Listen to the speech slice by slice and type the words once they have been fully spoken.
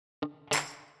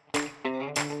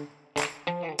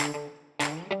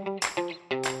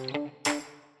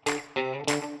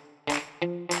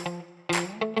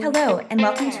Hello, and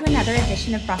welcome to another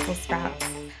edition of Brussels Sprouts.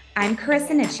 I'm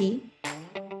Carissa Nichi.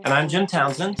 And I'm Jim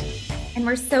Townsend. And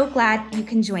we're so glad you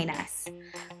can join us.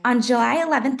 On July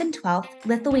 11th and 12th,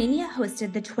 Lithuania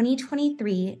hosted the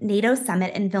 2023 NATO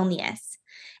summit in Vilnius.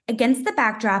 Against the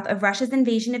backdrop of Russia's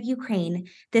invasion of Ukraine,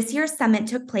 this year's summit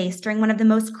took place during one of the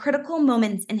most critical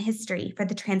moments in history for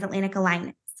the transatlantic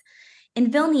alliance. In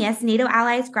Vilnius, NATO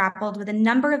allies grappled with a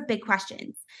number of big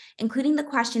questions, including the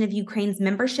question of Ukraine's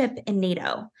membership in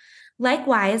NATO.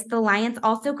 Likewise, the alliance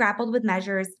also grappled with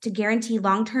measures to guarantee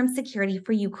long-term security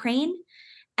for Ukraine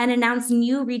and announced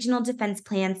new regional defense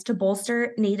plans to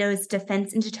bolster NATO's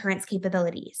defense and deterrence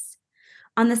capabilities.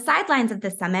 On the sidelines of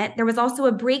the summit, there was also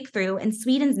a breakthrough in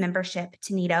Sweden's membership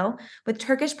to NATO, with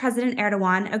Turkish President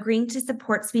Erdogan agreeing to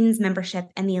support Sweden's membership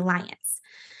in the alliance.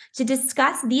 To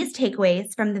discuss these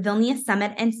takeaways from the Vilnius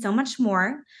summit and so much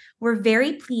more, we're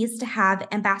very pleased to have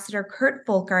Ambassador Kurt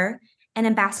Volker and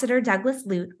Ambassador Douglas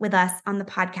Lute with us on the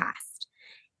podcast.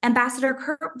 Ambassador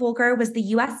Kurt Volker was the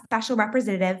U.S. Special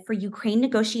Representative for Ukraine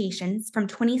negotiations from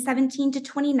 2017 to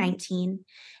 2019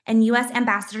 and U.S.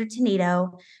 Ambassador to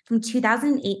NATO from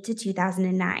 2008 to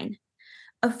 2009.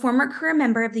 A former career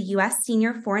member of the U.S.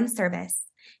 Senior Foreign Service,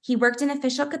 he worked in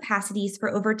official capacities for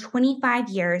over 25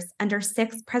 years under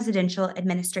 6 presidential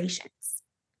administrations.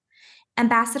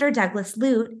 Ambassador Douglas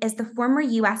Lute is the former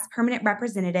U.S. Permanent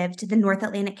Representative to the North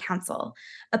Atlantic Council,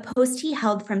 a post he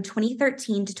held from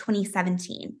 2013 to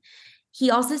 2017. He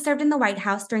also served in the White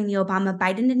House during the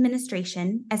Obama-Biden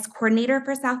administration as coordinator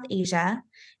for South Asia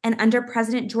and under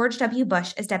President George W.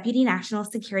 Bush as Deputy National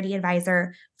Security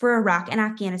Advisor for Iraq and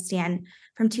Afghanistan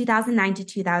from 2007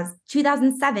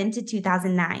 to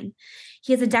 2009.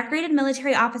 He is a decorated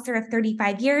military officer of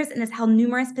 35 years and has held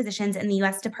numerous positions in the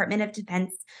U.S. Department of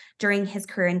Defense during his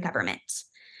career in government.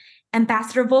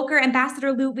 Ambassador Volker,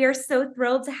 Ambassador Lute, we are so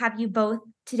thrilled to have you both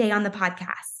today on the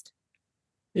podcast.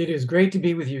 It is great to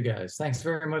be with you guys. Thanks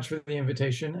very much for the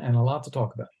invitation and a lot to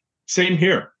talk about. Same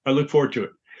here. I look forward to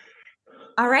it.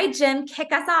 All right, Jim,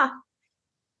 kick us off.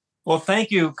 Well, thank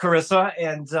you, Carissa.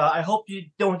 And I hope you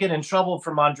don't get in trouble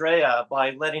from Andrea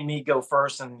by letting me go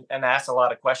first and ask a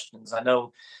lot of questions. I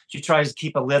know she tries to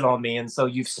keep a lid on me. And so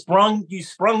you sprung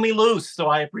me loose. So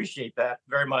I appreciate that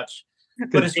very much.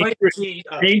 But it's great to see.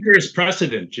 Dangerous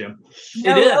precedent, Jim.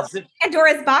 No, it is.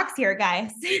 Pandora's box here,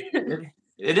 guys.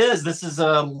 It is. This is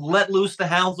let loose the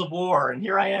hounds of war. And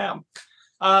here I am.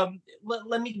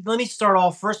 Let me start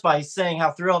off first by saying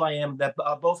how thrilled I am that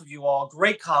both of you all,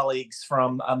 great colleagues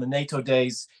from the NATO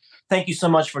days, thank you so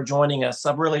much for joining us.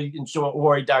 I've really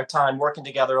enjoyed our time working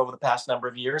together over the past number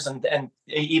of years and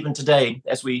even today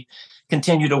as we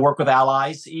continue to work with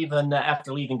allies, even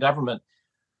after leaving government.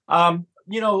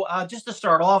 Just to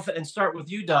start off and start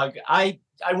with you, Doug, I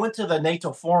went to the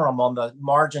NATO forum on the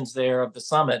margins there of the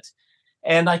summit.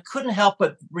 And I couldn't help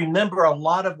but remember a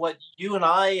lot of what you and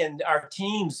I and our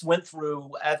teams went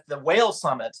through at the Wales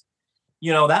summit.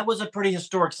 You know, that was a pretty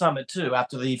historic summit, too,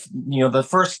 after the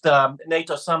first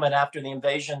NATO summit after the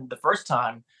invasion the first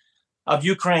time of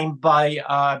Ukraine by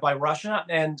Russia.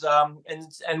 And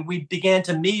we began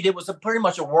to meet. It was pretty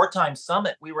much a wartime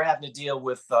summit. We were having to deal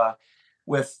with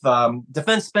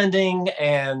defense spending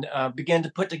and began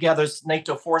to put together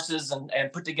NATO forces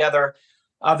and put together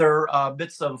other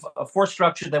bits of force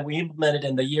structure that we implemented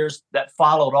in the years that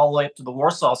followed all the way up to the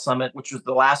Warsaw Summit, which was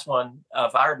the last one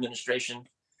of our administration.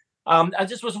 I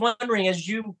just was wondering, as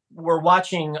you were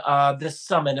watching this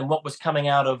summit and what was coming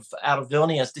out of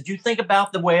Vilnius, did you think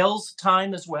about the Wales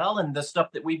time as well and the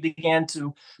stuff that we began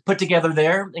to put together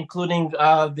there, including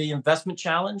the investment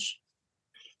challenge?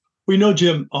 We know,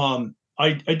 Jim,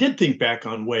 I did think back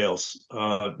on Wales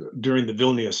during the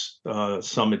Vilnius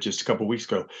summit just a couple of weeks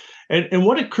ago. And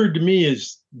what occurred to me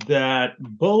is that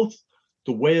both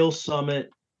the Wales summit,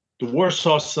 the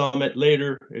Warsaw summit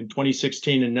later in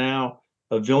 2016, and now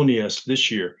Vilnius this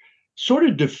year, sort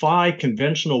of defy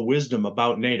conventional wisdom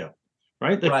about NATO,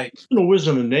 right? The conventional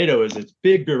wisdom of NATO is its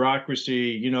big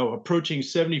bureaucracy, approaching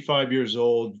 75 years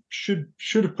old, should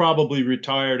have probably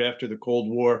retired after the Cold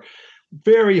War.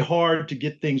 Very hard to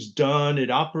get things done. It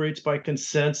operates by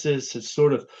consensus. It's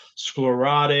sort of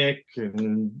sclerotic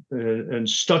and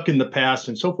stuck in the past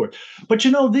and so forth. But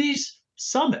these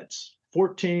summits,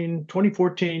 2014,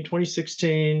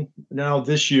 2016, now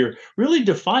this year, really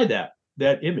defy that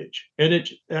image. And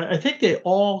I think they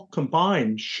all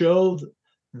combined show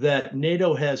that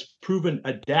NATO has proven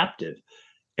adaptive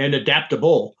and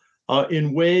adaptable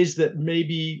in ways that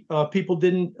maybe people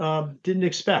didn't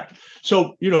expect.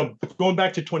 So, going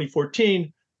back to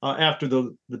 2014, after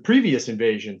the previous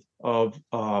invasion of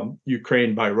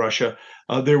Ukraine by Russia.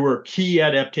 There were key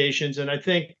adaptations, and I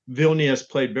think Vilnius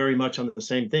played very much on the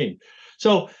same theme.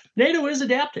 So NATO is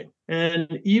adapting,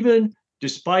 and even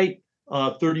despite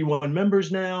 31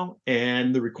 members now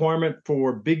and the requirement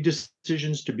for big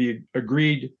decisions to be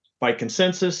agreed by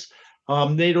consensus,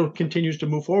 NATO continues to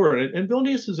move forward, and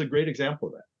Vilnius is a great example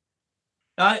of that.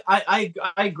 I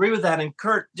agree with that. And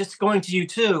Kurt, just going to you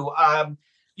too,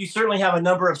 you certainly have a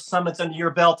number of summits under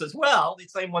your belt as well, the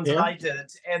same ones that I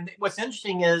did. And what's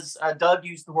interesting is Doug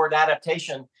used the word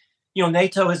adaptation. You know,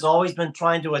 NATO has always been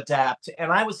trying to adapt.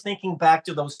 And I was thinking back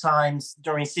to those times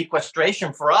during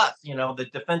sequestration for us. You know, the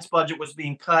defense budget was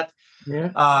being cut.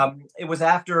 It was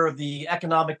after the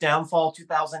economic downfall,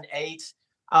 2008.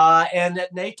 And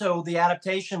at NATO, the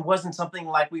adaptation wasn't something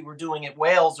like we were doing at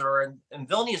Wales or in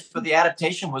Vilnius, but the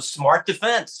adaptation was smart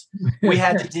defense. We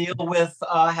had to deal with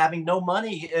having no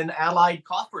money in allied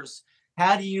coffers.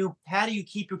 How do you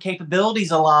keep your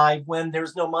capabilities alive when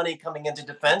there's no money coming into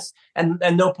defense and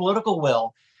no political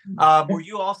will? Were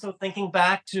you also thinking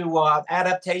back to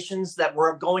adaptations that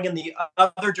were going in the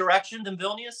other direction than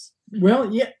Vilnius?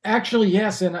 Well, yeah, actually,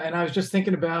 yes. And I was just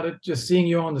thinking about it, just seeing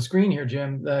you on the screen here,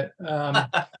 Jim, that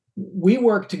we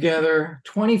worked together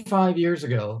 25 years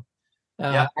ago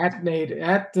at NATO,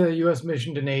 at the U.S.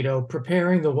 mission to NATO,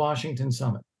 preparing the Washington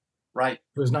summit. Right.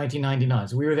 It was 1999.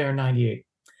 So we were there in 98.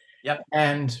 Yep.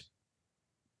 And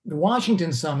the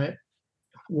Washington summit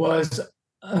was,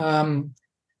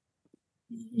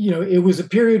 it was a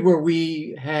period where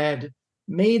we had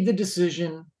made the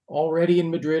decision already in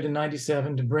Madrid in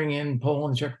 97 to bring in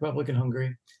Poland, Czech Republic, and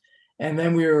Hungary. And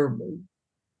then we were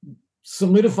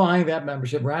solidifying that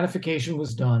membership. Ratification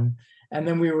was done. And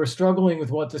then we were struggling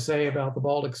with what to say about the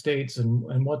Baltic states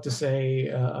and what to say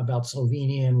about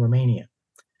Slovenia and Romania.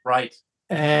 Right.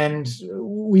 And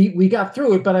we got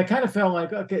through it, but I kind of felt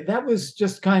like, okay, that was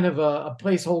just kind of a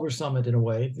placeholder summit in a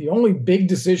way. The only big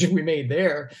decision we made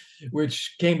there,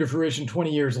 which came to fruition 20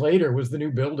 years later, was the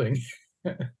new building.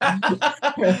 20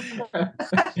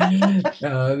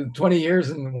 years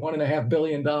and $1.5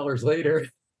 billion later.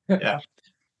 Yeah.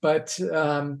 But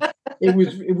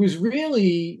it was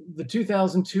really the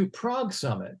 2002 Prague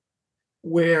summit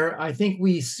where I think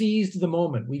we seized the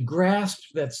moment. We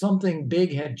grasped that something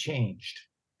big had changed.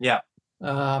 Yeah.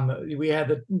 We had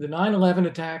the 9/11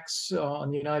 attacks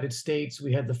on the United States.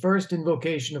 We had the first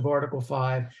invocation of Article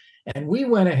 5, and we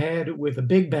went ahead with a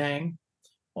big bang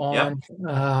on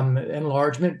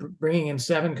enlargement, bringing in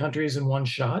 7 countries in one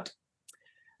shot.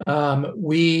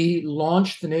 We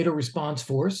launched the NATO Response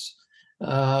Force,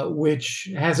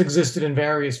 which has existed in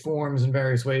various forms in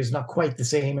various ways, not quite the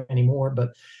same anymore,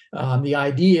 but the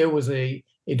idea was a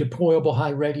deployable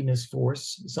high readiness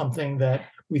force, something that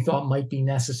we thought might be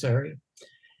necessary.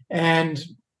 And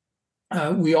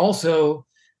we also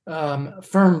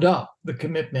firmed up the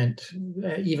commitment,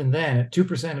 even then, at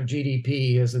 2% of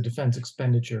GDP as a defense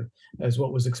expenditure, as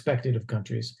what was expected of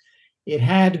countries. It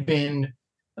had been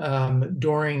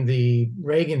during the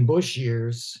Reagan-Bush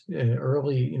years, late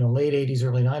 80s,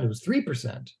 early 90s, it was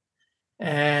 3%.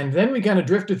 And then we kind of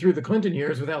drifted through the Clinton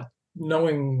years without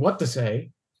knowing what to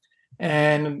say.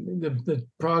 And the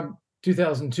Prague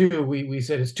 2002, we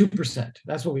said it's 2%.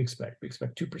 That's what we expect. We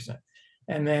expect 2%.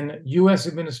 And then U.S.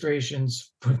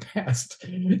 administrations for the past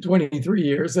 23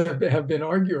 years have been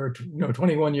arguing,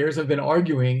 21 years have been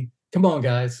arguing, come on,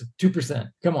 guys, 2%.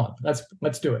 Come on,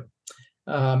 let's do it.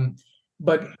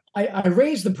 But I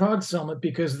raised the Prague summit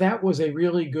because that was a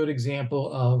really good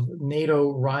example of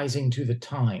NATO rising to the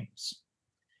times.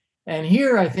 And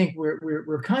here I think we're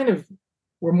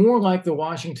more like the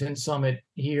Washington summit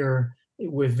here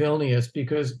with Vilnius,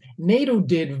 because NATO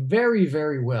did very,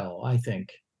 very well, I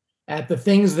think, at the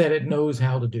things that it knows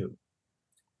how to do.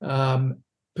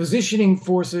 Positioning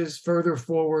forces further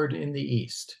forward in the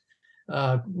East,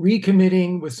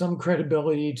 recommitting with some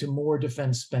credibility to more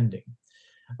defense spending,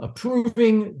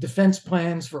 approving defense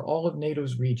plans for all of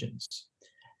NATO's regions,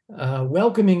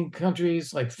 welcoming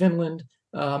countries like Finland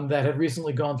that had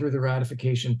recently gone through the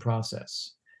ratification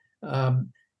process,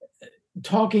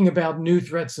 talking about new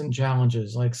threats and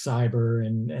challenges like cyber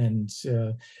and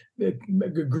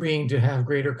agreeing to have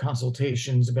greater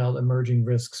consultations about emerging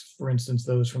risks, for instance,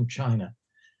 those from China.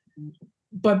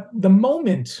 But the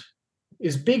moment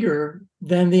is bigger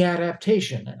than the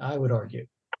adaptation, I would argue.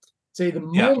 Say the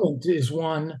moment is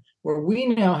one where we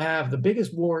now have the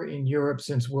biggest war in Europe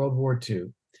since World War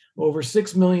II, over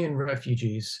 6 million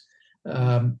refugees,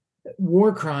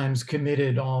 war crimes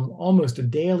committed on almost a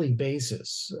daily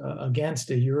basis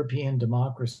against a European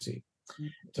democracy.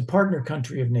 It's a partner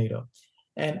country of NATO.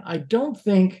 And I don't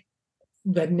think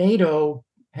that NATO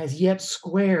has yet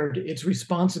squared its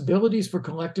responsibilities for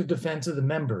collective defense of the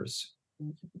members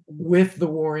with the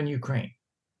war in Ukraine.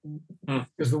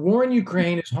 Because the war in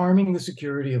Ukraine is harming the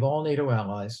security of all NATO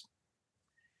allies.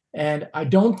 And I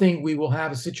don't think we will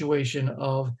have a situation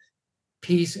of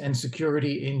peace and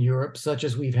security in Europe, such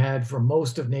as we've had for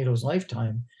most of NATO's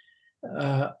lifetime,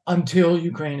 until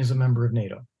Ukraine is a member of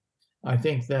NATO. I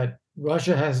think that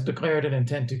Russia has declared an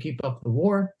intent to keep up the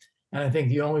war. And I think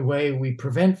the only way we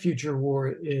prevent future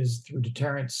war is through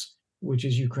deterrence, which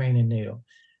is Ukraine and NATO.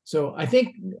 So I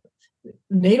think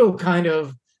NATO kind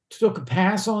of took a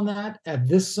pass on that at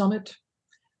this summit,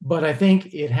 but I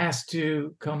think it has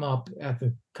to come up at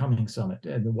the coming summit,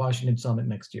 at the Washington summit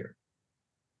next year.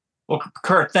 Well,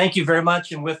 Kurt, thank you very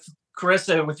much. And with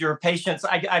Carissa, with your patience,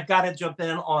 I've got to jump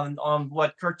in on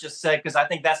what Kurt just said, because I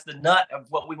think that's the nut of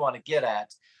what we want to get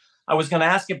at. I was going to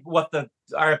ask what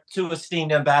our two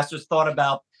esteemed ambassadors thought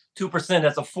about 2%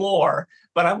 as a floor,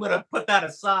 but I'm going to put that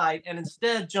aside and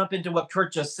instead jump into what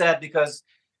Kurt just said, because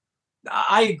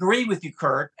I agree with you,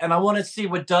 Kurt, and I want to see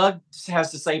what Doug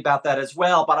has to say about that as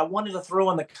well. But I wanted to throw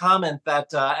in the comment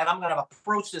that, and I'm going to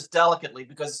approach this delicately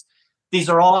because these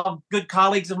are all good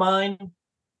colleagues of mine.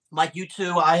 Like you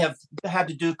two, I have had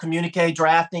to do communique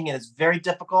drafting, and it's very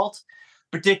difficult,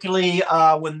 particularly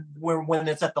when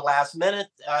it's at the last minute,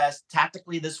 as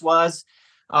tactically this was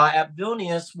at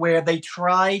Vilnius, where they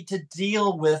tried to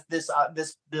deal with this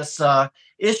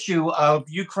issue of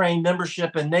Ukraine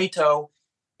membership in NATO.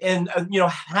 And,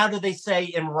 how do they say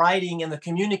in writing in the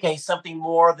communique something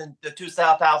more than the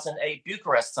 2008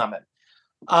 Bucharest summit?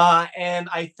 And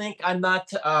I think I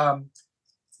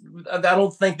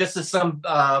don't think this is some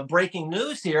breaking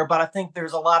news here, but I think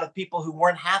there's a lot of people who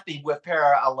weren't happy with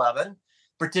para 11,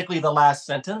 particularly the last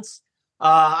sentence.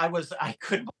 I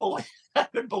couldn't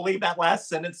believe that last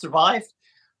sentence survived.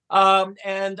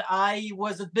 And I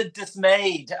was a bit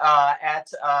dismayed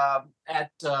at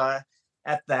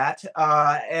that.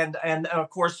 And of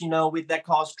course, that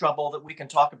caused trouble that we can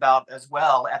talk about as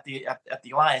well at the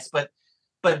alliance. But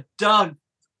Doug,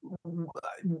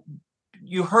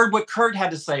 you heard what Kurt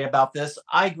had to say about this.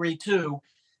 I agree too.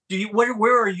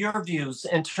 Where are your views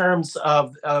in terms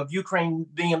of Ukraine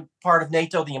being part of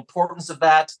NATO, the importance of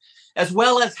that, as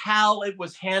well as how it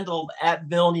was handled at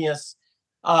Vilnius,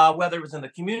 whether it was in the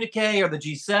communique or the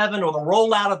G7 or the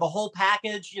rollout of the whole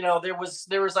package? There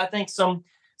was I think some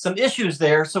issues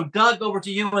there. So Doug, over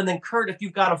to you, and then Kurt, if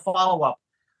you've got a follow up,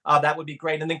 that would be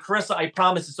great. And then Carissa, I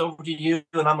promise it's over to you,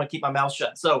 and I'm going to keep my mouth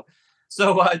shut. So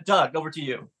Doug, over to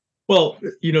you. Well,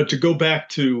 to go back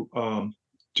to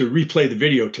replay the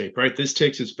videotape, right? This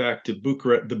takes us back to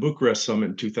the Bucharest summit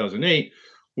in 2008,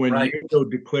 when NATO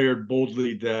declared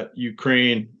boldly that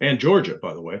Ukraine and Georgia,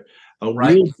 by the way,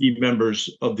 will be members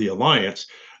of the alliance.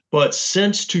 But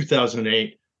since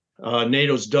 2008,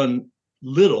 NATO's done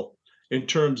little in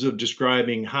terms of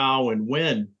describing how and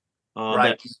when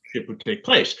that membership would take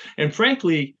place. And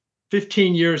frankly,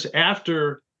 15 years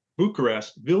after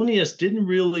Bucharest, Vilnius didn't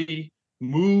really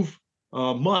move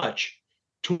much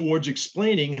towards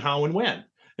explaining how and when.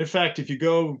 In fact, if you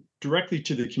go directly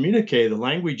to the communique, the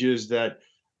language is that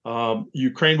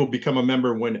Ukraine will become a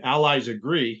member when allies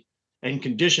agree and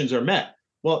conditions are met.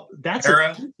 Well, that's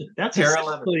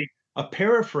essentially a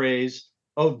paraphrase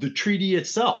of the treaty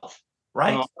itself.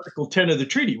 Article 10 of the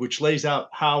treaty, which lays out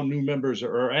how new members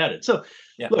are added. So,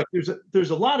 look, there's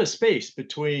a lot of space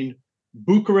between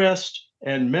Bucharest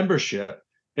and membership,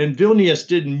 and Vilnius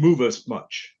didn't move us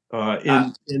much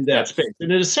in that space.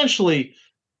 And it essentially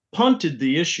punted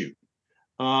the issue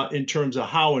in terms of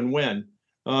how and when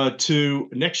to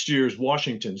next year's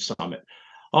Washington summit.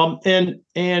 And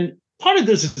part of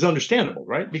this is understandable,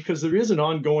 right? Because there is an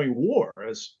ongoing war,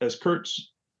 as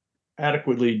Kurt's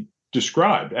accurately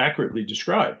described.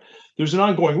 There's an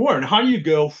ongoing war. And how do you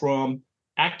go from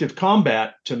active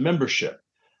combat to membership?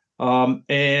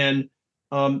 And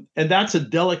that's a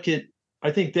delicate,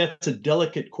 I think that's a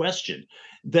delicate question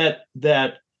that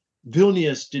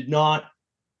Vilnius did not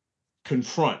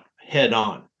confront head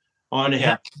on. It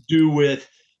has to do with,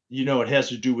 it has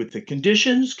to do with the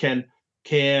conditions. Can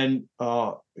an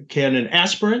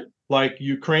aspirant like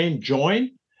Ukraine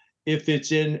join if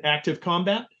it's in active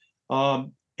combat?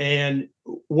 And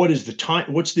what is the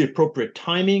time? What's the appropriate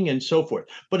timing and so forth?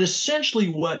 But essentially,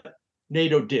 what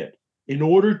NATO did in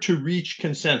order to reach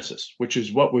consensus, which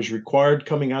is what was required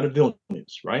coming out of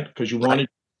Vilnius, right? Because you wanted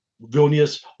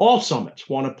Vilnius, all summits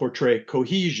want to portray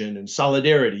cohesion and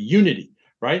solidarity, unity,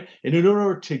 right? And in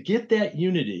order to get that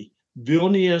unity,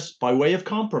 Vilnius, by way of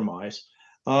compromise,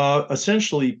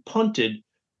 essentially punted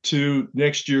to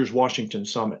next year's Washington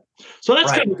summit. So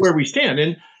that's kind of where we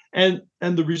stand. And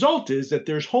the result is that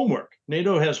there's homework.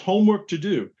 NATO has homework to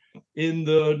do in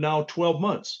the now 12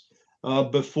 months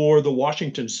before the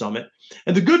Washington summit.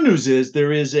 And the good news is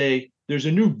there's a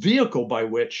new vehicle by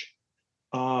which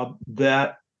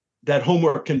that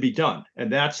homework can be done,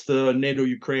 and that's the NATO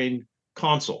Ukraine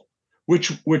Council,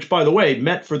 which by the way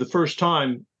met for the first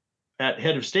time at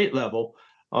head of state level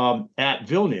at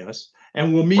Vilnius,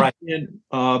 and will meet in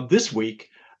this week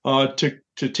to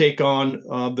take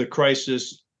on the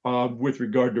crisis with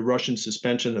regard to Russian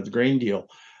suspension of the grain deal.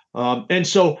 And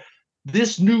so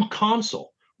this new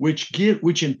council,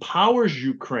 which empowers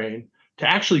Ukraine to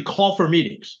actually call for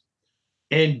meetings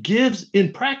and gives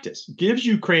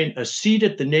Ukraine a seat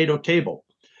at the NATO table,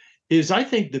 is, I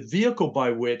think, the vehicle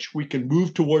by which we can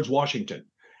move towards Washington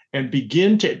and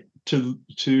begin to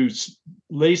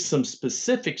lay some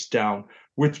specifics down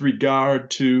with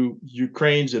regard to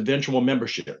Ukraine's eventual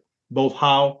membership, both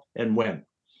how and when.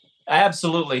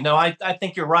 Absolutely. No, I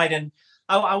think you're right. And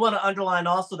I want to underline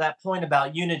also that point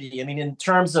about unity. I mean, in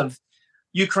terms of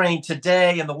Ukraine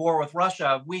today and the war with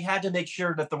Russia, we had to make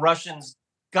sure that the Russians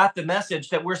got the message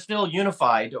that we're still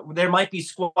unified. There might be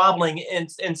squabbling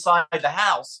inside the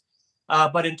house,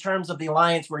 but in terms of the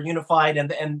alliance, we're unified.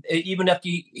 And even if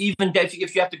you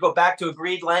have to go back to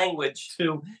agreed language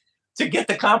to get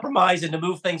the compromise and to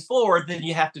move things forward, then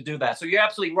you have to do that. So you're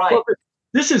absolutely right. Well,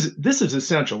 this is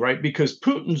essential, right? Because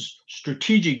Putin's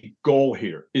strategic goal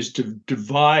here is to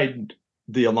divide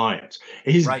the alliance.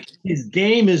 His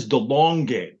game is the long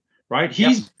game, right?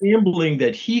 He's gambling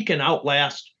that he can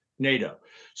outlast NATO.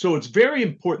 So it's very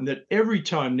important that every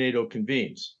time NATO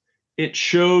convenes, it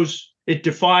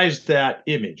defies that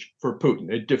image for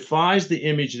Putin. It defies the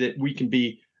image that we can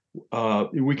be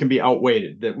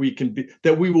outweighed,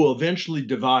 that we will eventually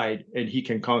divide and he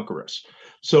can conquer us.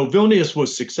 So Vilnius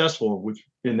was successful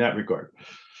in that regard.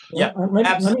 Yeah,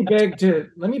 let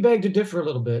me beg to differ a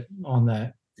little bit on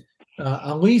that,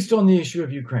 at least on the issue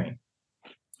of Ukraine.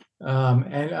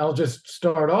 And I'll just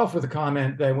start off with a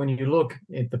comment that when you look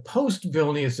at the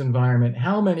post-Vilnius environment,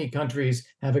 how many countries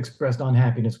have expressed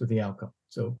unhappiness with the outcome?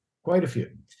 So quite a few.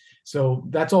 So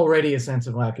that's already a sense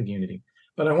of lack of unity.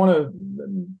 But I want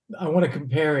to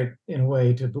compare it in a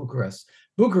way to Bucharest.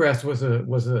 Bucharest was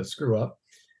a screw up.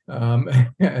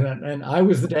 And I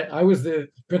was the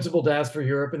principal DAS for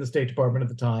Europe in the State Department at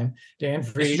the time. Dan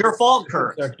Fried, it's your fault,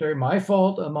 Kurt. Secretary, my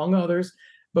fault, among others.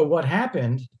 But what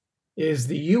happened is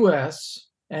the U.S.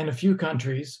 and a few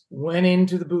countries went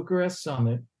into the Bucharest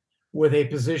summit with a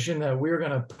position that we're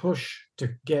going to push to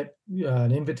get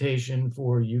an invitation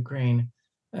for Ukraine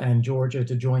and Georgia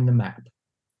to join the MAP.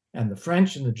 And the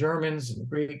French and the Germans and the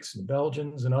Greeks and the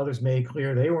Belgians and others made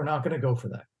clear they were not going to go for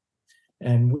that.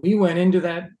 And we went into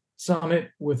that summit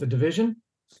with a division,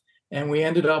 and we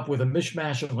ended up with a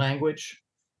mishmash of language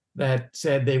that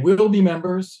said they will be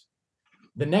members.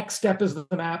 The next step is the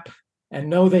MAP, and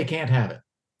no, they can't have it.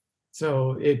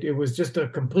 So it was just a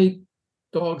complete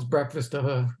dog's breakfast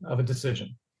of a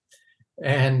decision.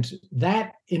 And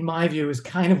that, in my view, is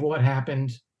kind of what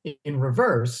happened in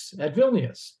reverse at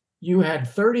Vilnius. You had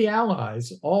 30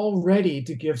 allies all ready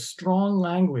to give strong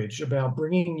language about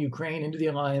bringing Ukraine into the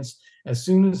alliance as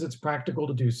soon as it's practical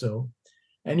to do so.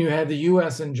 And you had the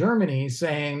US and Germany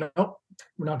saying, no,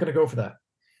 we're not going to go for that.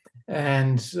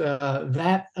 And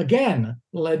that, again,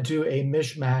 led to a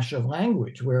mishmash of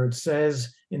language where it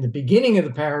says in the beginning of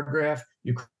the paragraph,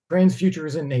 Ukraine's future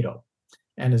is in NATO.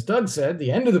 And as Doug said,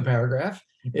 the end of the paragraph,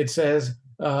 it says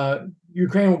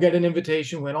Ukraine will get an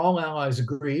invitation when all allies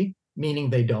agree, meaning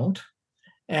they don't,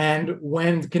 and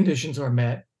when conditions are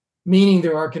met, meaning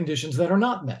there are conditions that are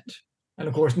not met. And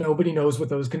of course, nobody knows what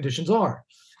those conditions are.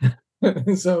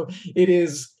 So it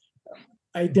is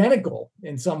identical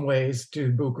in some ways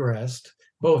to Bucharest,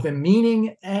 both in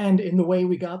meaning and in the way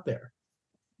we got there.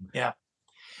 Yeah.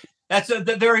 That's a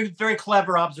very, very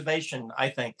clever observation, I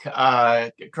think,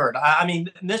 Kurt. I mean,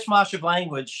 mishmash of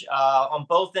language on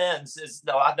both ends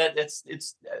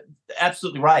it's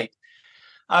absolutely right.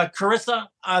 Carissa,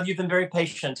 you've been very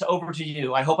patient. Over to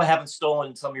you. I hope I haven't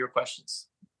stolen some of your questions.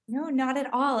 No, not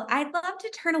at all. I'd love to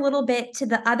turn a little bit to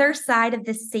the other side of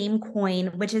the same coin,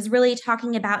 which is really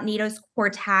talking about NATO's core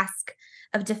task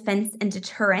of defense and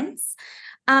deterrence.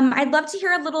 I'd love to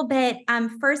hear a little bit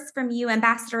first from you,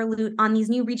 Ambassador Lute, on these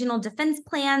new regional defense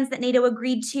plans that NATO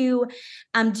agreed to.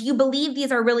 Do you believe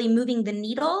these are really moving the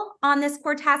needle on this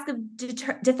core task of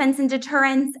defense and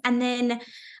deterrence? And then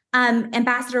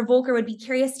Ambassador Volker, would be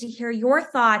curious to hear your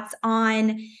thoughts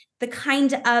on the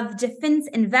kind of defense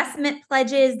investment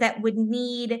pledges that would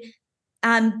need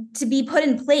to be put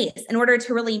in place in order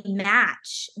to really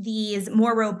match these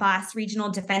more robust regional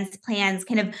defense plans,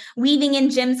 kind of weaving in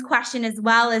Jim's question as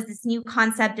well as this new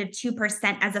concept of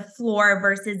 2% as a floor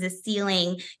versus a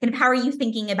ceiling. Kind of how are you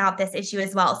thinking about this issue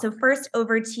as well? So first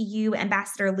over to you,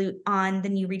 Ambassador Lute, on the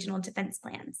new regional defense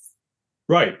plans.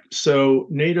 Right. So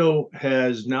NATO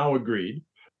has now agreed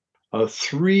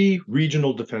 3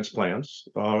 regional defense plans,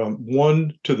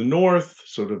 one to the north,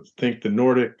 sort of think the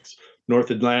Nordics,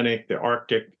 North Atlantic, the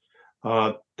Arctic,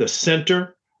 the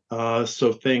center,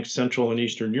 so think Central and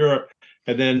Eastern Europe,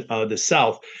 and then the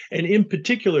south. And in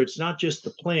particular, it's not just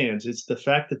the plans, it's the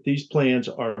fact that these plans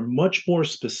are much more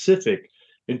specific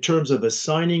in terms of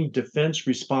assigning defense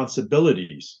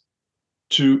responsibilities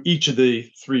to each of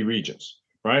the 3 regions.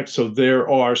 Right. So there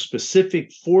are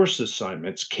specific force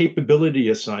assignments, capability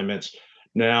assignments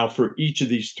now for each of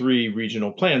these 3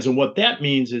 regional plans. And what that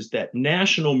means is that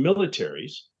national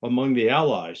militaries among the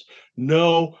allies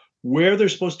know where they're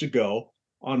supposed to go,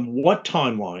 on what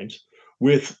timelines,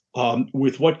 with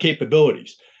what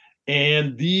capabilities.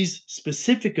 And these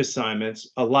specific assignments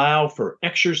allow for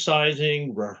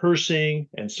exercising, rehearsing,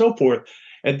 and so forth.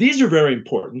 And these are very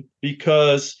important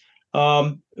because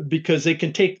they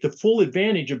can take the full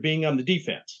advantage of being on the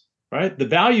defense, right? The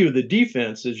value of the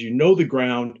defense is you know the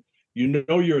ground, you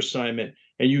know your assignment,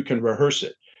 and you can rehearse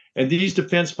it. And these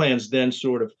defense plans then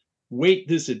sort of weight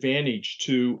this advantage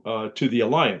to the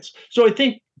alliance. So I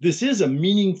think this is a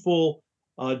meaningful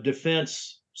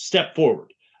defense step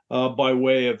forward by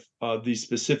way of these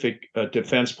specific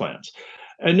defense plans.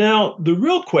 And now the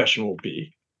real question will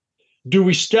be, do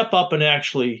we step up and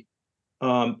actually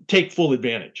take full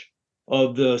advantage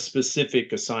of the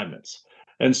specific assignments?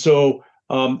 And so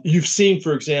you've seen,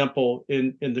 for example,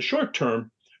 in the short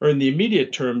term or in the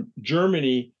immediate term,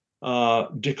 Germany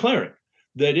declaring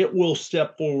that it will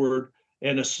step forward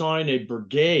and assign a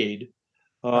brigade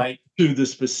to the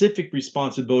specific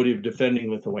responsibility of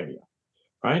defending Lithuania.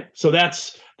 Right. So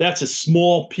that's a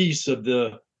small piece of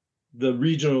the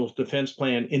regional defense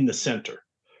plan in the center.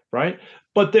 Right.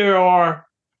 But there are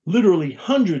literally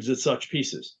hundreds of such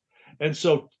pieces. And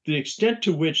so the extent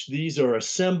to which these are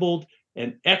assembled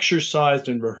and exercised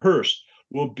and rehearsed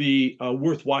will be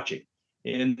worth watching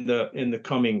in the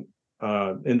coming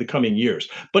years.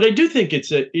 But I do think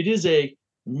it is a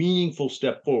meaningful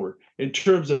step forward in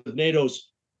terms of NATO's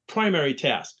primary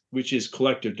task, which is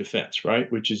collective defense, right?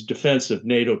 Which is defense of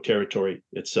NATO territory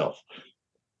itself.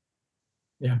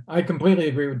 Yeah, I completely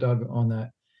agree with Doug on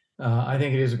that. I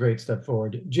think it is a great step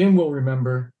forward. Jim will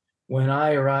remember when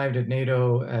I arrived at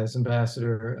NATO as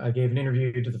ambassador, I gave an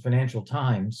interview to the Financial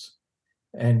Times,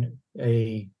 and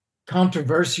a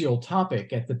controversial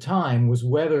topic at the time was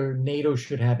whether NATO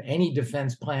should have any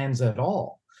defense plans at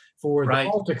all for the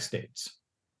Baltic states.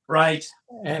 Right.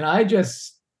 And I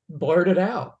just blurted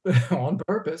out on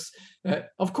purpose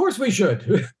that, of course we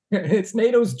should. It's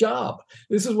NATO's job.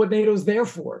 This is what NATO's there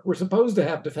for. We're supposed to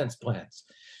have defense plans.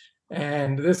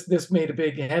 And this made a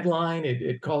big headline.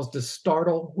 It caused a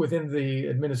startle within the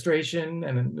administration,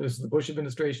 and it was the Bush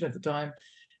administration at the time,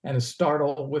 and a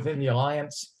startle within the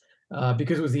alliance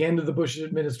because it was the end of the Bush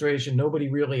administration. Nobody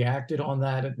really acted on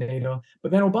that at NATO.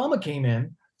 But then Obama came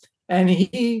in, and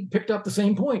he picked up the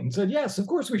same point and said, yes, of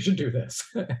course we should do this.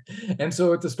 And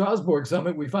so at the Strasbourg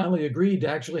summit, we finally agreed to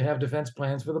actually have defense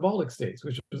plans for the Baltic states,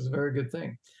 which was a very good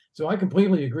thing. So I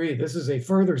completely agree. This is a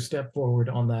further step forward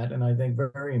on that, and I think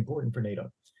very important for NATO.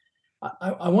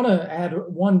 I want to add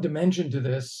one dimension to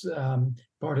this,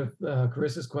 part of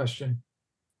Carissa's question.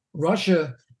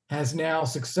 Russia has now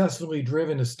successfully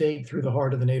driven a state through the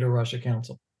heart of the NATO-Russia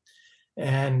Council.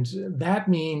 And that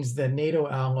means that NATO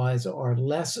allies are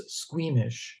less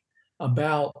squeamish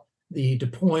about the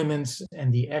deployments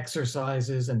and the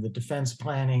exercises and the defense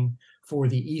planning for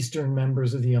the Eastern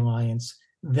members of the alliance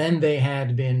than they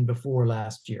had been before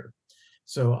last year.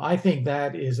 So I think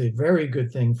that is a very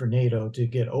good thing for NATO to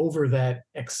get over that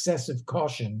excessive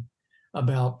caution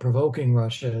about provoking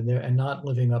Russia and not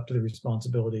living up to the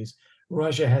responsibilities.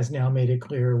 Russia has now made it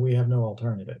clear we have no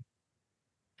alternative.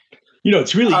 You know,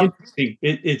 it's really interesting.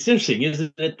 It's interesting,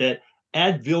 isn't it, that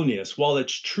at Vilnius, while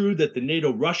it's true that the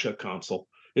NATO-Russia Council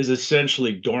is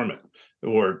essentially dormant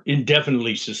or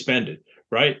indefinitely suspended,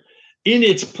 right? In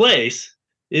its place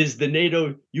is the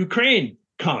NATO-Ukraine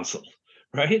Council,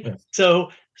 right? Yes.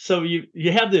 So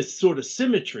you have this sort of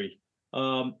symmetry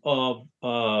of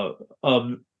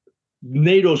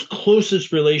NATO's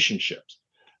closest relationships.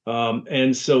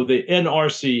 And so the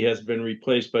NRC has been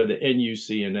replaced by the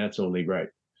NUC, and that's only right.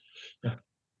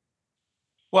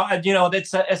 Well, you know,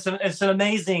 it's an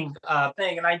amazing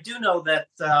thing, and I do know that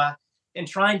in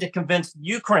trying to convince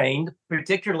Ukraine,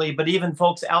 particularly, but even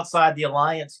folks outside the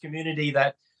alliance community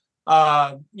that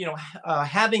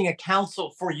having a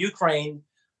council for Ukraine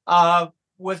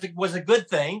was a good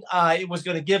thing. It was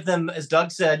going to give them, as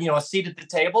Doug said, a seat at the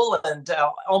table and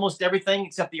almost everything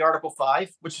except the Article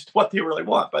 5, which is what they really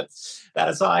want. But that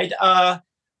aside,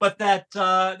 but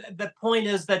the point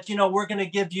is that we're going to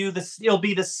give you this. It'll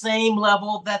be the same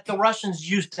level that the Russians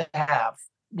used to have.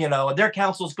 Their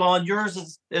council's gone.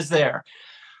 Yours is there.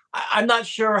 I'm not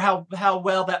sure how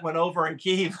well that went over in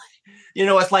Kyiv.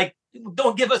 It's like,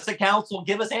 don't give us a council,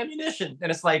 give us ammunition.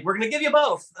 And it's like, we're going to give you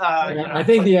both. I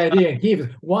think the idea in Kyiv is,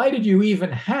 why did you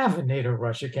even have a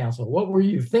NATO-Russia council? What were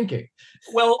you thinking?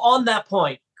 Well, on that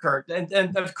point, Kurt, and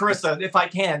Carissa, if I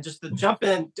can, just to jump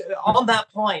in, on that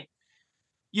point,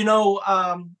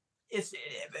 it's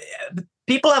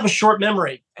people have a short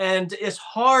memory. And it's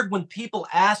hard when people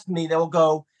ask me, they'll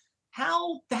go,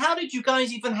 how did you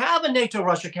guys even have a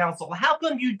NATO-Russia council? How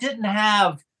come you didn't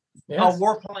have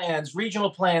war plans, regional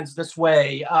plans this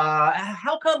way?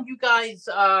 How come you guys,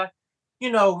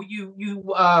 you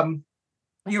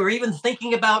were even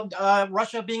thinking about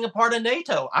Russia being a part of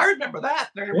NATO? I remember that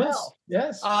very well.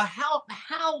 Yes. How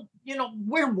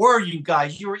where were you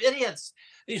guys? You were idiots.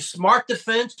 Smart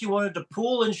defense. You wanted to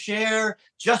pool and share,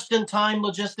 just-in-time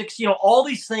logistics. All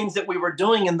these things that we were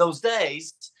doing in those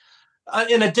days.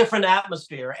 In a different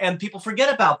atmosphere, and people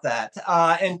forget about that.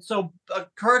 And so,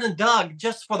 Kurt and Doug,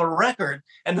 just for the record,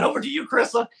 and then over to you,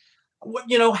 Carissa.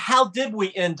 How did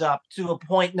we end up to a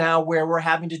point now where we're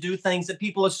having to do things that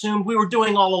people assumed we were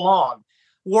doing all along?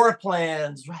 War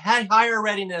plans, higher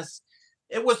readiness.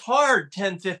 It was hard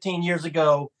 10, 15 years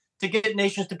ago to get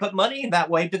nations to put money in that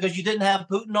way because you didn't have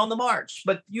Putin on the march.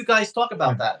 But you guys talk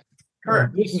about that.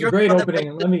 Kurt, this is a great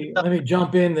opening. Let me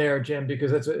jump in there, Jim,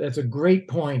 because that's a great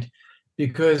point.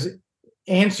 Because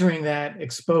answering that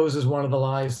exposes one of the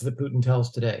lies that Putin tells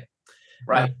today.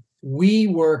 Right. We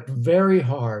worked very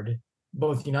hard,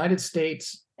 both the United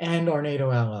States and our NATO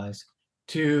allies,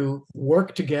 to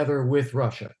work together with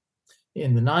Russia.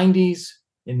 In the 90s,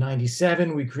 in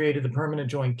 97, we created the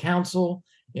Permanent Joint Council.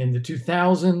 In the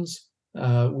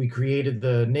 2000s, we created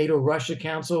the NATO-Russia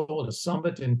Council, a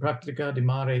summit in Pratica di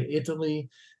Mare, Italy,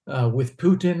 with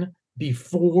Putin,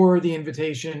 before the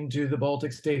invitation to the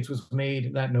Baltic states was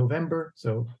made that November.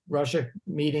 So Russia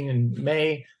meeting in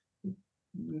May,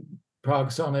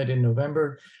 Prague summit in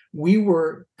November. We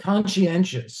were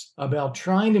conscientious about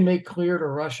trying to make clear to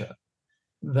Russia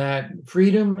that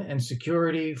freedom and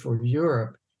security for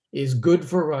Europe is good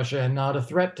for Russia and not a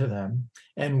threat to them.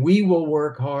 And we will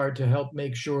work hard to help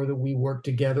make sure that we work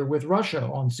together with Russia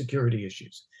on security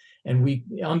issues. And we,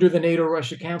 under the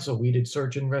NATO-Russia Council, we did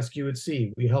search and rescue at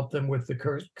sea. We helped them with the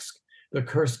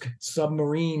Kursk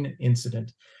submarine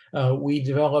incident. We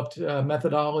developed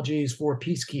methodologies for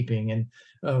peacekeeping and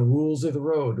rules of the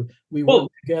road. We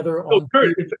worked together on.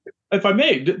 Kurt, if I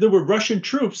may, there were Russian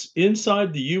troops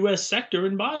inside the U.S. sector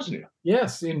in Bosnia.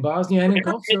 Yes, in Bosnia and in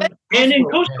Kosovo. And in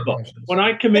Kosovo. When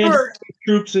I commanded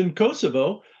troops in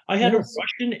Kosovo, I had a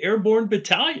Russian airborne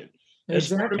battalion.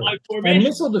 Exactly. And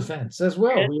missile defense as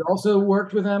well. We also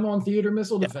worked with them on theater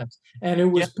missile defense. And it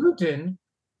was Putin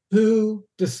who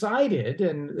decided,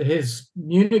 and his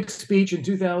Munich speech in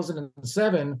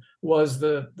 2007 was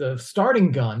the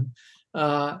starting gun.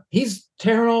 He's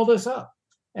tearing all this up.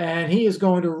 And he is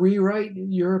going to rewrite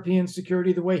European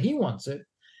security the way he wants it.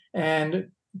 And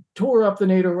tore up the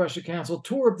NATO-Russia Council,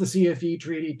 tore up the CFE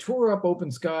treaty, tore up Open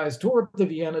Skies, tore up the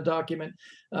Vienna document,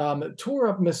 tore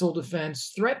up missile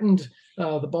defense, threatened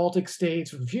the Baltic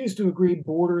states, refused to agree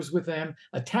borders with them,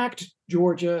 attacked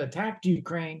Georgia, attacked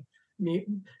Ukraine.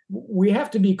 We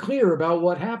have to be clear about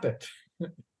what happened.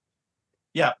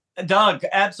 Yeah, Doug,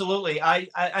 absolutely. I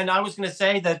was going to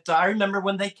say that I remember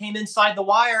when they came inside the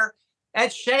wire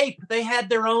at SHAPE, they had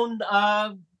their own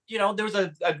there was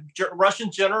a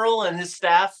Russian general and his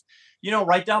staff,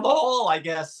 right down the hall, I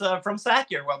guess, from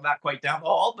Sakir. Well, not quite down the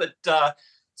hall, but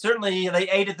certainly they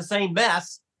ate at the same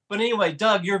mess. But anyway,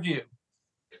 Doug, your view.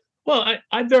 Well,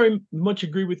 I very much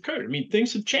agree with Kurt. I mean,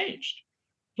 things have changed.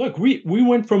 Look, we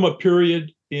went from a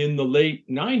period in the late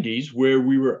 90s where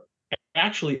we were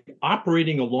actually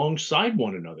operating alongside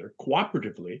one another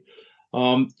cooperatively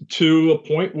to a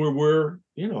point where we're,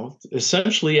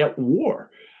 essentially at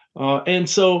war. And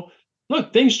so,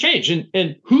 look, things change.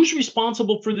 And who's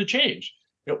responsible for the change?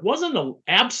 It wasn't an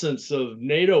absence of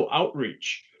NATO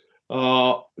outreach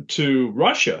to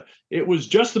Russia. It was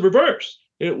just the reverse.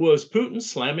 It was Putin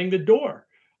slamming the door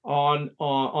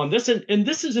on this. And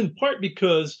this is in part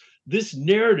because this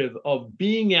narrative of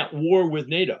being at war with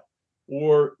NATO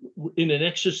or in an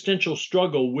existential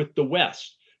struggle with the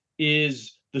West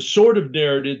is the sort of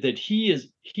narrative that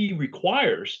he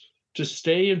requires to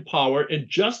stay in power and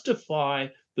justify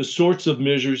the sorts of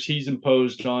measures he's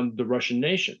imposed on the Russian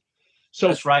nation. So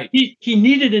that's right. He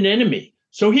needed an enemy,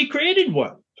 so he created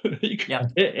one, Yeah.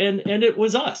 and it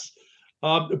was us.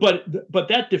 But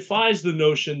that defies the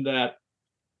notion that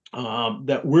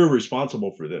that we're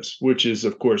responsible for this, which is,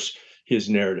 of course, his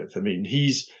narrative. I mean,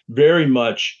 he's very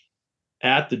much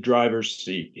at the driver's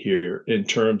seat here in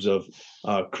terms of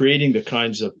creating the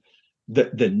kinds of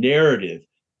the narrative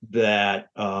that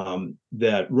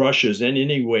that Russia's in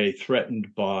any way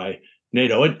threatened by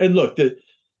NATO. And look,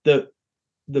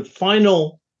 the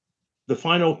final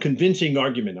convincing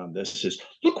argument on this is,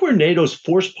 look where NATO's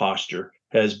force posture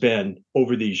has been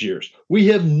over these years. We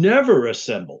have never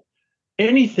assembled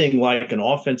anything like an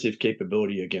offensive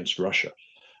capability against Russia.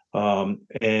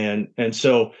 And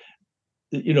so,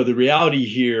 you know, the reality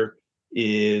here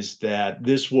is that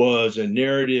this was a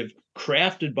narrative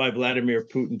crafted by Vladimir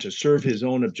Putin to serve his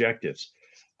own objectives.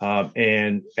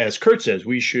 And as Kurt says,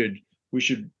 we should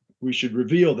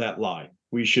reveal that lie.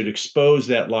 We should expose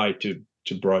that lie to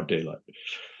broad daylight.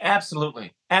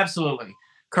 Absolutely. Absolutely.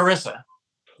 Carissa.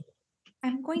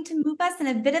 I'm going to move us in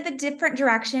a bit of a different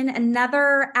direction.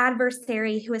 Another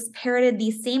adversary who has parroted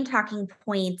these same talking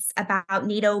points about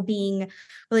NATO being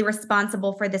really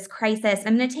responsible for this crisis.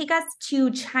 I'm going to take us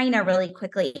to China really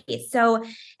quickly. So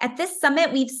at this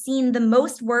summit, we've seen the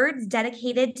most words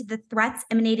dedicated to the threats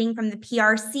emanating from the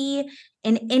PRC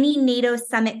in any NATO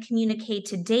summit communique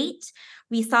to date.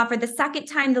 We saw for the second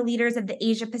time the leaders of the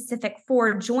Asia-Pacific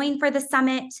Four join for the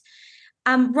summit.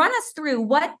 Run us through,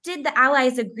 what did the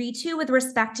allies agree to with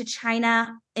respect to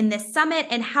China in this summit,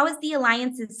 and how is the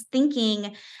alliance's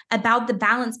thinking about the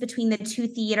balance between the two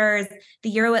theaters, the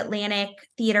Euro-Atlantic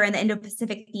theater and the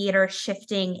Indo-Pacific theater,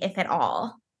 shifting, if at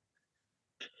all?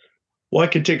 Well, I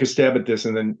can take a stab at this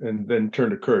and then turn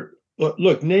to Kurt.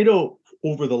 Look, NATO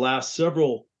over the last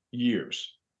several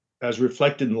years, as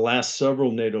reflected in the last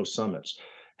several NATO summits,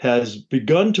 has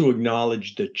begun to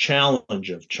acknowledge the challenge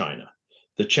of China.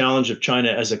 The challenge of China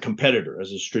as a competitor,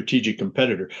 as a strategic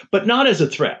competitor, but not as a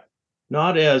threat,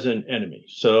 not as an enemy.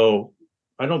 So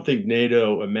I don't think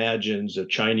NATO imagines a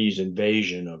Chinese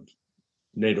invasion of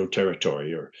NATO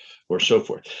territory or so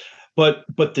forth. But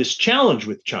this challenge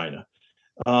with China,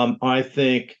 I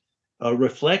think,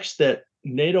 reflects that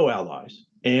NATO allies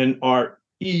and our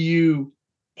EU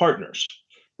partners,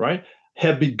 right,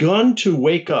 have begun to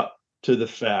wake up to the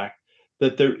fact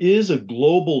that there is a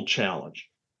global challenge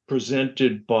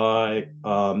presented by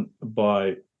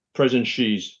President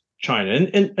Xi's China.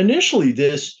 And initially,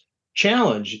 this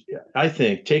challenge, I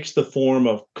think, takes the form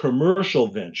of commercial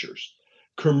ventures,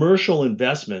 commercial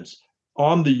investments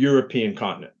on the European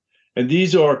continent. And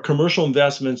these are commercial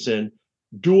investments in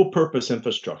dual purpose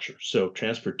infrastructure. So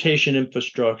transportation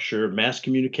infrastructure, mass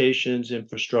communications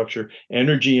infrastructure,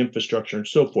 energy infrastructure, and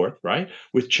so forth, right?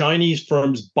 With Chinese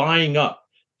firms buying up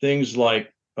things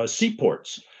like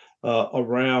seaports,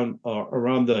 around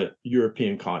the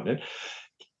European continent,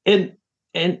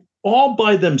 and all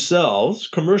by themselves,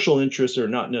 commercial interests are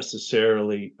not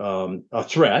necessarily a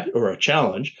threat or a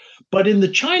challenge. But in the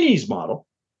Chinese model,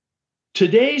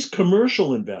 today's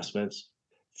commercial investments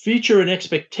feature an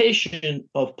expectation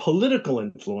of political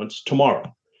influence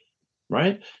tomorrow,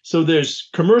 right? So there's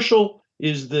commercial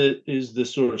is the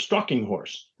sort of stalking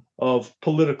horse of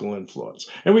political influence,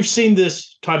 and we've seen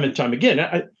this time and time again.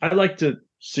 I like to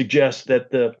suggest that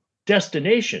the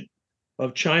destination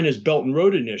of China's Belt and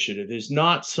Road Initiative is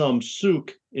not some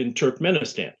souk in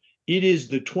Turkmenistan. It is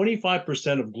the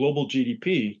 25% of global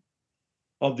GDP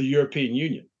of the European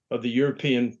Union, of the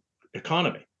European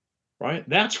economy, right?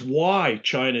 That's why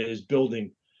China is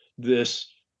building this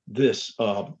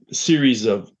series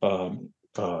of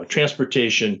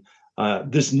transportation,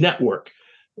 this network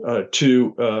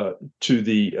to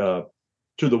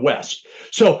the West.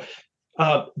 So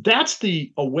that's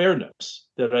the awareness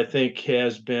that I think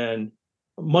has been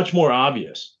much more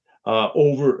obvious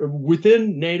over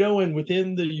within NATO and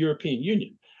within the European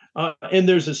Union. And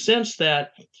there's a sense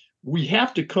that we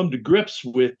have to come to grips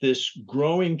with this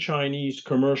growing Chinese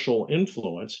commercial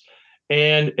influence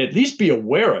and at least be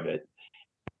aware of it,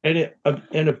 and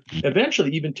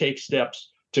eventually even take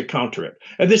steps to counter it.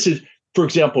 And this is, for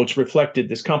example,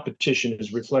 this competition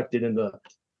is reflected in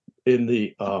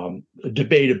the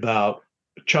debate about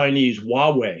Chinese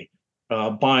Huawei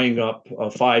buying up a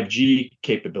 5G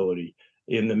capability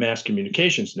in the mass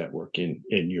communications network in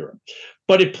Europe.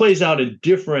 But it plays out in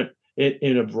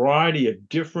a variety of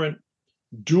different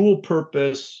dual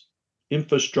purpose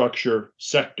infrastructure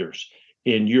sectors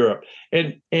in Europe.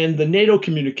 And the NATO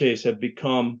communiques have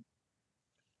become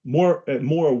more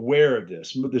aware of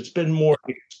this. It's been more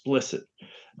explicit.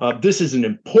 This is an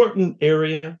important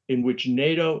area in which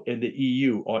NATO and the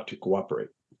EU ought to cooperate.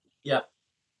 Yeah.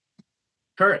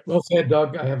 Kurt. Well said,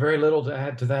 Doug. I have very little to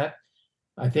add to that.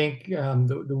 I think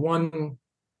the one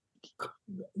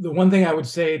thing I would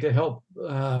say to help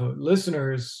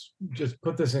listeners just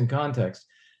put this in context,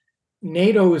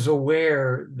 NATO is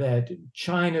aware that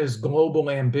China's global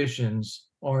ambitions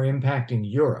are impacting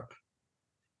Europe.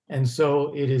 And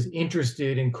so it is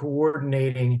interested in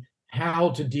coordinating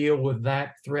how to deal with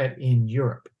that threat in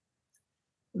Europe.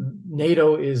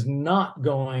 NATO is not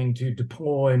going to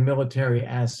deploy military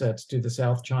assets to the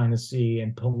South China Sea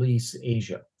and police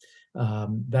Asia.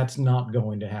 That's not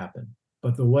going to happen.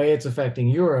 But the way it's affecting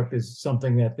Europe is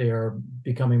something that they are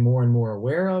becoming more and more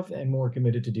aware of and more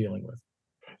committed to dealing with.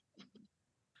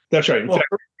 That's right. In fact,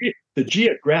 the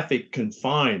geographic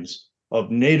confines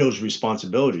of NATO's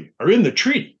responsibility are in the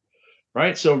treaty,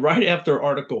 right? So right after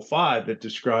Article 5 that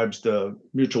describes the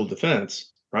mutual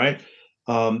defense, right?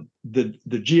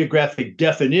 The geographic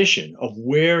definition of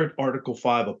where Article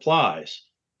 5 applies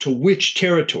to which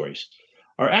territories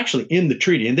are actually in the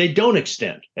treaty, and they don't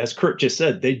extend, as Kurt just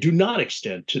said, they do not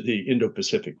extend to the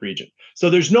Indo-Pacific region. So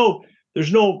there's no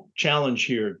challenge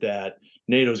here that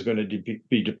NATO is going to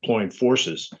be deploying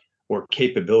forces or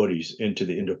capabilities into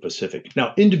the Indo-Pacific.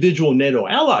 Now, individual NATO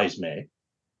allies may,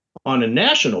 on a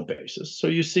national basis. So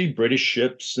you see British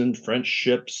ships and French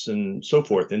ships and so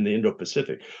forth in the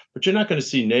Indo-Pacific, but you're not going to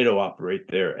see NATO operate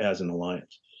there as an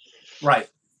alliance. Right.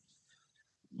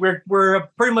 We're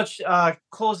pretty much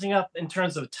closing up in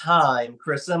terms of time,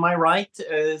 Chris. Am I right?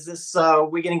 Is this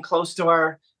we getting close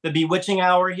to the bewitching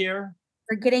hour here?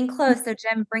 We're getting close. So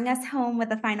Jim, bring us home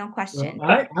with a final question.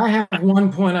 Well, I have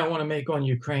one point I want to make on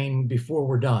Ukraine before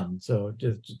we're done. So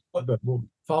but we'll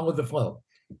follow the flow.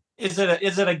 Is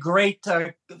it a great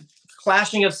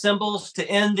clashing of symbols to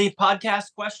end the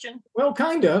podcast question? Well,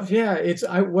 kind of, yeah.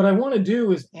 What I want to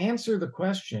do is answer the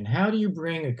question: how do you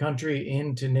bring a country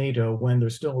into NATO when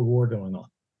there's still a war going on?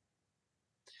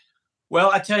 Well,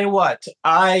 I tell you what,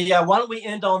 why don't we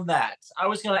end on that? I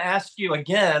was going to ask you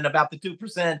again about the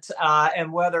 2%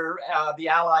 and whether the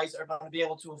allies are going to be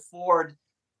able to afford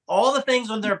all the things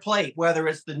on their plate, whether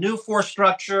it's the new force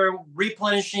structure,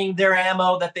 replenishing their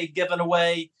ammo that they've given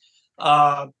away,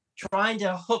 trying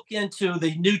to hook into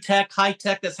the new tech, high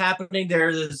tech that's happening. There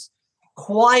is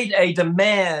quite a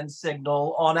demand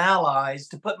signal on allies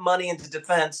to put money into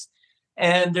defense.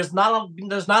 And there's not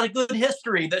a good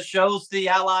history that shows the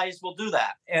allies will do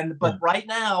that. But right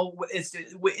now,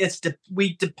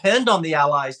 we depend on the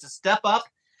allies to step up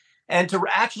and to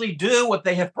actually do what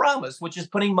they have promised, which is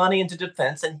putting money into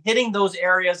defense and hitting those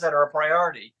areas that are a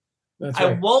priority. That's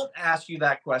right. I won't ask you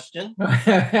that question.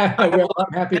 Well,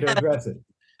 I'm happy to address it.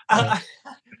 I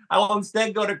will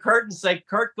instead go to Kurt and say,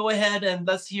 Kurt, go ahead and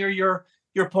let's hear your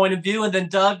point of view. And then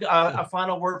Doug, a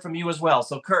final word from you as well.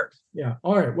 So Kurt. Yeah.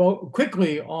 All right. Well,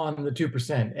 quickly on the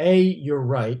 2%. You're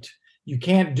right. You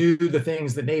can't do the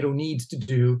things that NATO needs to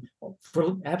do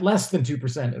at less than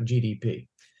 2% of GDP.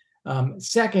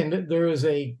 Second, there is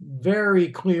a very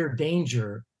clear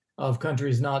danger of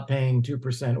countries not paying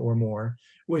 2% or more,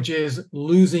 which is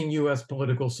losing U.S.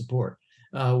 political support.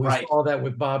 We saw that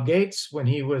with Bob Gates when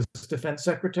he was defense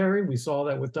secretary. We saw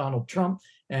that with Donald Trump.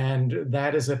 And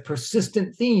that is a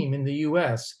persistent theme in the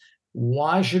U.S.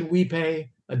 Why should we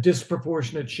pay a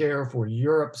disproportionate share for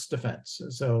Europe's defense?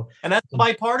 And that's a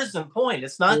bipartisan point.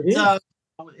 It's not.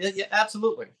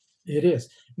 Absolutely. It is.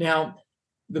 Now,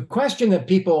 the question that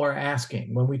people are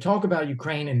asking when we talk about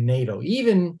Ukraine and NATO,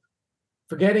 even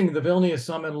forgetting the Vilnius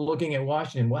summit and looking at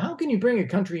Washington, well, how can you bring a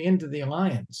country into the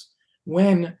alliance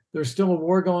when there's still a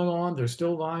war going on, there's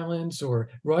still violence, or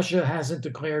Russia hasn't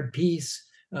declared peace?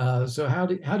 So how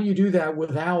do you do that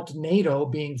without NATO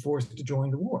being forced to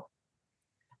join the war?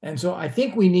 And so I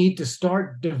think we need to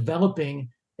start developing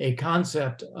a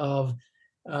concept of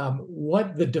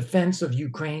what the defense of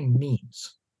Ukraine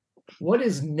means. What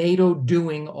is NATO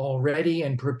doing already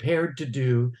and prepared to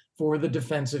do for the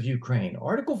defense of Ukraine?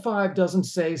 Article 5 doesn't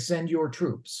say send your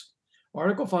troops.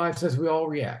 Article 5 says we all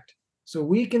react. So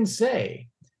we can say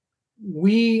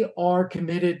we are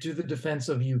committed to the defense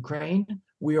of Ukraine.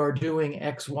 We are doing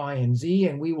X, Y, and Z,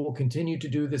 and we will continue to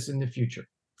do this in the future.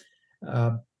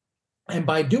 And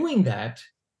by doing that,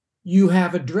 you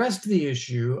have addressed the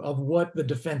issue of what the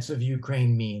defense of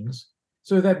Ukraine means,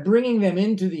 so that bringing them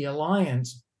into the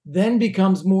alliance then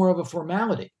becomes more of a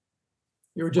formality.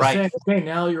 You're just saying, okay,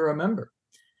 now you're a member.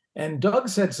 And Doug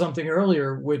said something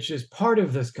earlier, which is part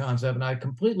of this concept, and I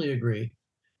completely agree.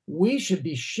 we should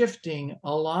be shifting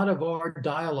a lot of our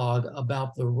dialogue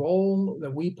about the role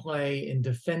that we play in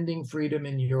defending freedom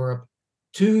in Europe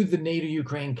to the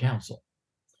NATO-Ukraine Council.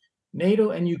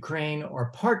 NATO and Ukraine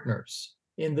are partners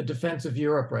in the defense of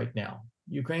Europe right now.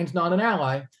 Ukraine's not an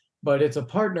ally, but it's a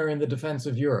partner in the defense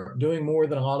of Europe, doing more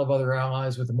than a lot of other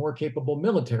allies with a more capable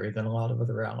military than a lot of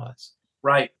other allies.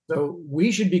 Right. So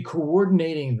we should be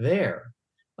coordinating there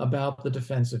about the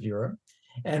defense of Europe.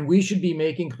 And we should be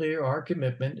making clear our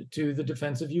commitment to the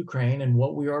defense of Ukraine and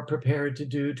what we are prepared to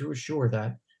do to assure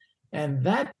that. And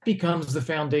that becomes the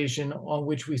foundation on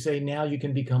which we say, now you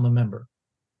can become a member.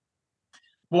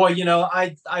 Boy, you know,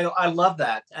 I love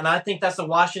that. And I think that's a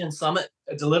Washington summit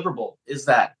deliverable, is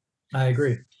that. I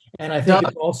agree. And I think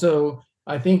it's also,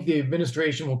 I think the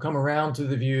administration will come around to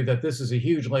the view that this is a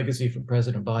huge legacy for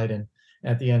President Biden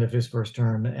at the end of his first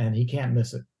term, and he can't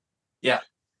miss it. Yeah.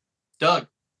 Doug.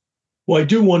 Well, I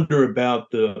do wonder about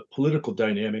the political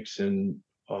dynamics in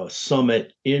a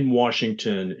summit in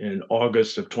Washington in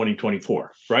August of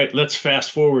 2024, right? Let's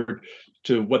fast forward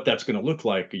to what that's going to look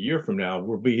like a year from now.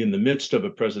 We'll be in the midst of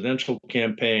a presidential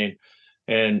campaign,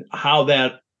 and how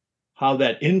that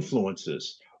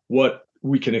influences what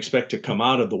we can expect to come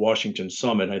out of the Washington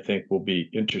summit, I think will be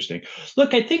interesting.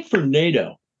 Look, I think for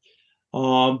NATO,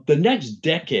 the next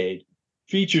decade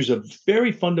features a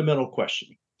very fundamental question.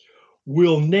 What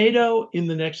will NATO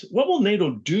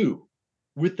do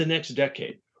with the next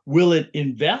decade? Will it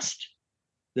invest?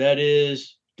 That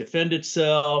is, defend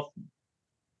itself,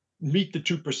 meet the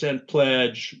 2%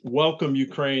 pledge, welcome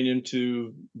Ukraine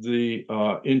into the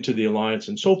alliance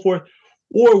and so forth?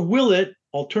 Or will it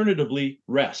alternatively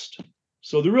rest?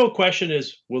 So the real question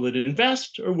is, will it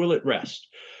invest or will it rest?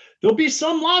 There'll be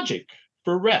some logic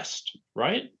for rest,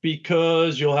 right?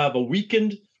 Because you'll have a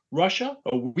weakened Russia,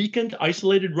 a weakened,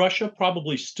 isolated Russia,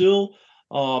 probably still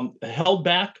held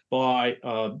back by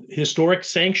historic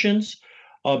sanctions,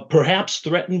 perhaps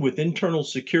threatened with internal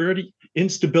security,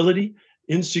 instability,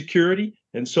 insecurity,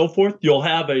 and so forth. You'll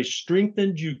have a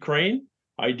strengthened Ukraine,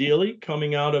 ideally,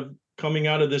 coming out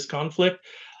of this conflict.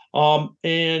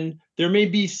 And there may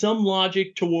be some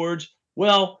logic towards,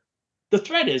 well, the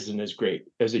threat isn't as great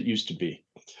as it used to be,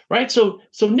 right? So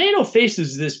NATO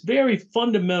faces this very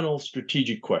fundamental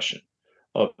strategic question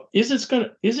of,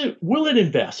 will it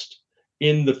invest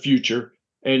in the future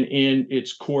and in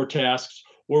its core tasks,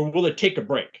 or will it take a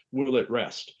break? Will it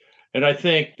rest? And I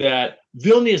think that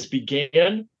Vilnius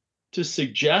began to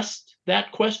suggest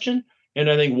that question, and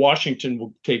I think Washington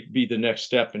will be the next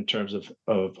step in terms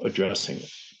of addressing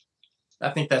it. I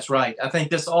think that's right. I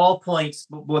think this all points,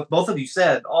 what both of you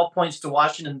said, all points to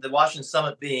Washington, the Washington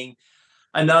summit being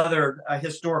another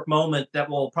historic moment that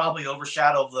will probably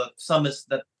overshadow the summits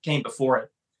that came before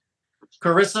it.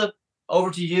 Carissa,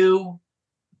 over to you.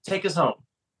 Take us home.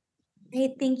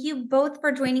 Hey, thank you both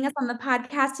for joining us on the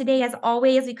podcast today. As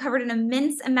always, we covered an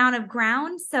immense amount of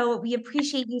ground, so we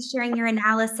appreciate you sharing your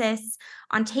analysis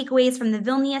on takeaways from the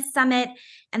Vilnius summit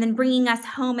and then bringing us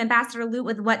home, Ambassador Lute,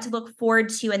 with what to look forward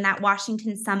to in that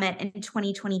Washington summit in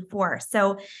 2024.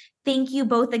 So thank you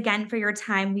both again for your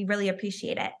time. We really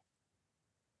appreciate it.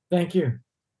 Thank you.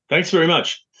 Thanks very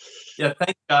much. Yeah,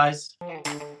 thanks, guys.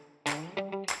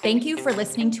 Thank you for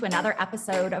listening to another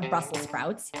episode of Brussels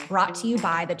Sprouts, brought to you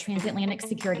by the Transatlantic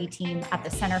Security Team at the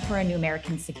Center for a New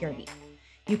American Security.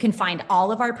 You can find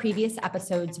all of our previous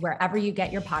episodes wherever you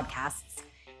get your podcasts.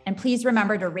 And please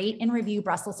remember to rate and review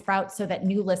Brussels Sprouts so that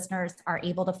new listeners are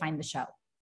able to find the show.